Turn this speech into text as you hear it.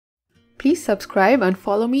Please subscribe and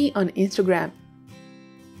follow me on Instagram.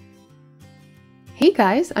 Hey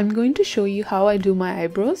guys, I'm going to show you how I do my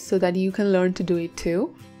eyebrows so that you can learn to do it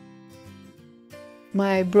too.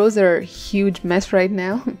 My eyebrows are a huge mess right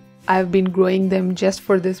now. I've been growing them just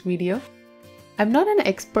for this video. I'm not an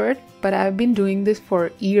expert, but I've been doing this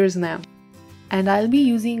for years now. And I'll be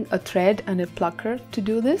using a thread and a plucker to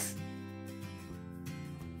do this.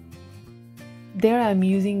 There I'm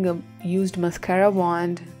using a used mascara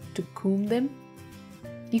wand to comb them.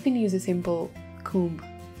 You can use a simple comb,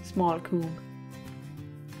 small comb.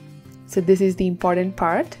 So this is the important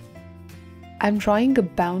part. I'm drawing a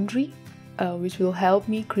boundary which will help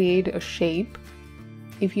me create a shape.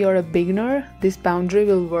 If you're a beginner, this boundary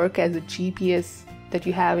will work as a GPS that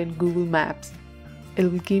you have in Google Maps. It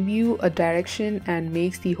will give you a direction and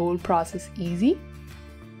makes the whole process easy.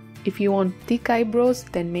 If you want thick eyebrows,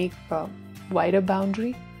 then make a wider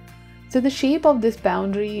boundary. So the shape of this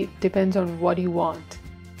boundary depends on what you want.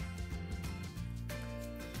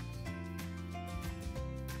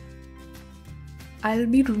 I'll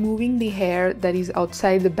be removing the hair that is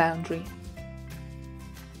outside the boundary.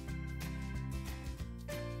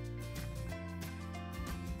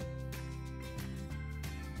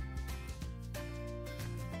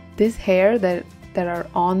 This hair that are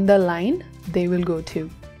on the line, they will go too.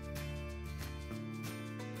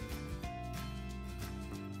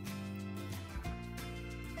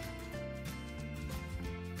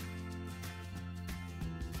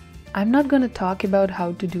 I'm not going to talk about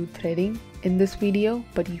how to do threading in this video,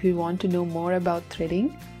 but if you want to know more about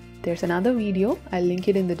threading, there's another video, I'll link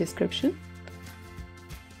it in the description.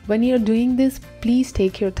 When you're doing this, please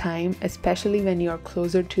take your time, especially when you're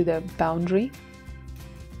closer to the boundary.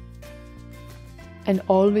 And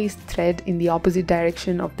always thread in the opposite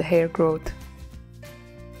direction of the hair growth.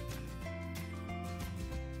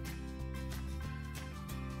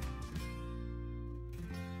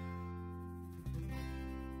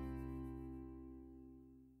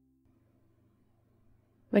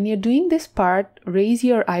 When you're doing this part, raise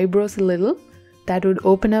your eyebrows a little. That would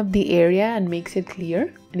open up the area and makes it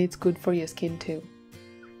clear, and it's good for your skin too.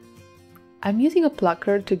 I'm using a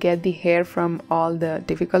plucker to get the hair from all the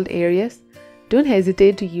difficult areas. Don't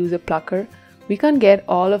hesitate to use a plucker. We can't get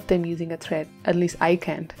all of them using a thread, at least I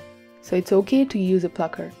can't. So it's okay to use a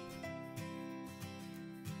plucker.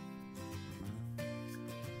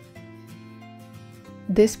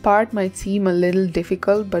 This part might seem a little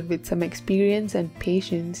difficult, but with some experience and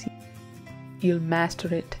patience, you'll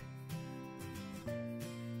master it.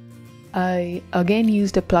 I again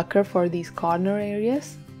used a plucker for these corner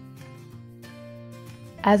areas.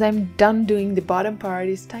 As I'm done doing the bottom part,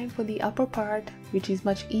 it's time for the upper part, which is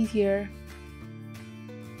much easier.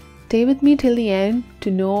 Stay with me till the end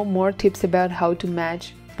to know more tips about how to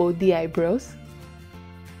match both the eyebrows.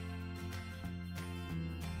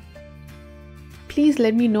 Please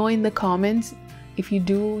let me know in the comments if you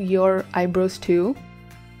do your eyebrows too.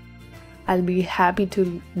 I'll be happy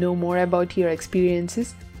to know more about your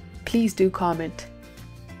experiences. Please do comment.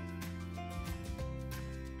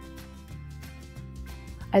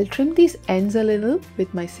 I'll trim these ends a little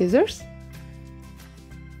with my scissors.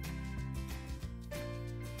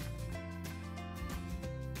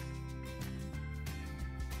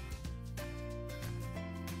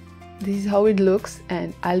 This is how it looks,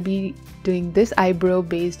 and I'll be doing this eyebrow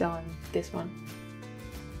based on this one.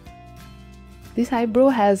 This eyebrow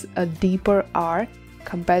has a deeper arc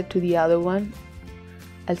compared to the other one.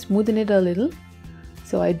 I'll smoothen it a little.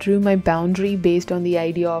 So I drew my boundary based on the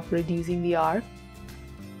idea of reducing the arc.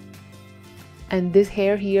 And this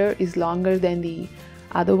hair here is longer than the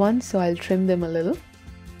other one, so I'll trim them a little.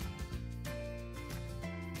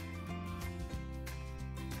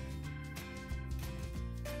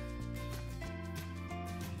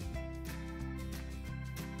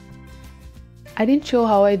 I didn't show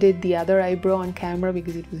how I did the other eyebrow on camera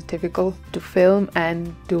because it was difficult to film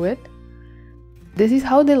and do it. This is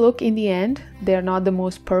how they look in the end. They're not the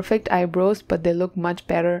most perfect eyebrows, but they look much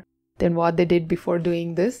better than what they did before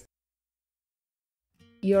doing this.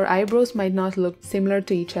 Your eyebrows might not look similar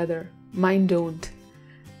to each other. Mine don't.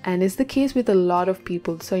 And it's the case with a lot of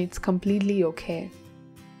people, so it's completely okay.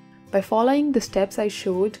 By following the steps I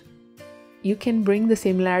showed, you can bring the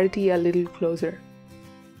similarity a little closer.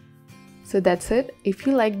 So that's it. If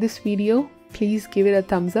you like this video, please give it a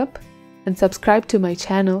thumbs up and subscribe to my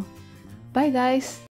channel. Bye guys!